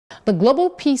The Global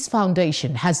Peace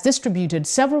Foundation has distributed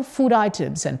several food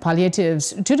items and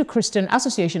palliatives to the Christian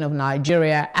Association of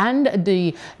Nigeria and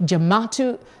the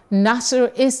Jamaatu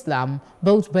Nasir Islam,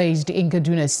 both based in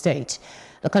Kaduna State.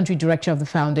 The country director of the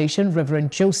foundation,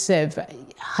 Reverend Joseph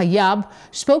Hayab,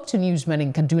 spoke to newsmen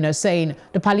in Kaduna saying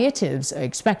the palliatives are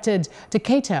expected to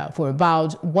cater for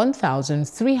about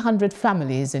 1,300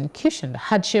 families in cushioned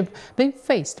hardship being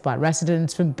faced by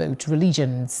residents from both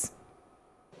religions.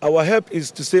 Our help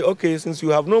is to say, okay, since you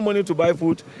have no money to buy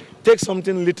food, take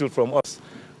something little from us.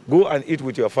 Go and eat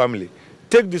with your family.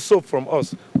 Take the soap from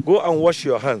us. Go and wash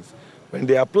your hands. When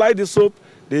they apply the soap,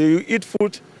 they eat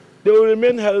food, they will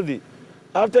remain healthy.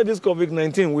 After this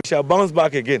COVID-19, we shall bounce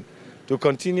back again to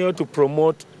continue to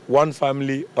promote one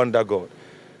family under God.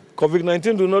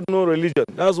 COVID-19 do not know religion.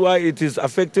 That's why it is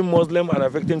affecting Muslims and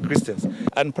affecting Christians.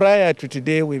 And prior to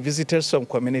today, we visited some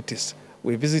communities.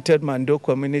 We visited Mando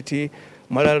community,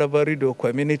 Mararabarido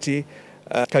community,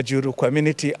 Kajuru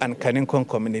community, and Kaninkon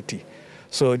community.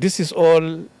 So this is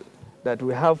all that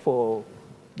we have for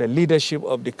the leadership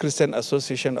of the Christian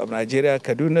Association of Nigeria,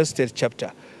 Kaduna State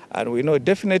Chapter. And we know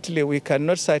definitely we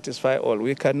cannot satisfy all,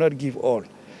 we cannot give all.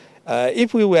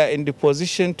 If we were in the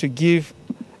position to give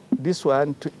this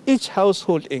one to each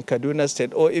household in Kaduna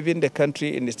State or even the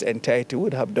country in its entirety, we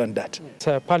would have done that. It's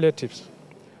palliatives.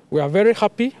 We are very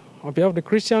happy on behalf of the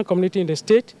Christian community in the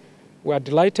state. We are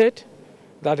delighted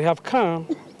that they have come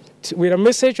with a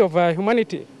message of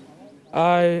humanity.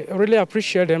 I really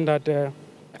appreciate them that they're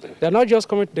not just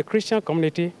coming to the Christian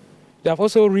community, they have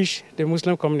also reached the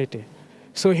Muslim community.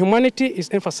 So humanity is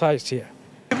emphasized here.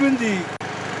 Even the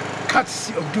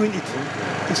courtesy of doing it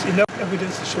is enough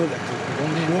evidence to show that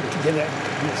we work together in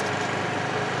Kaduna State.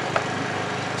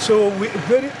 So we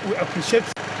appreciate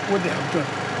what they have done.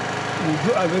 We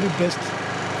do our very best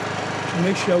to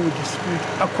make sure we distribute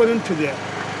according to their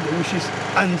wishes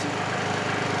and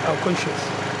our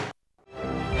conscience.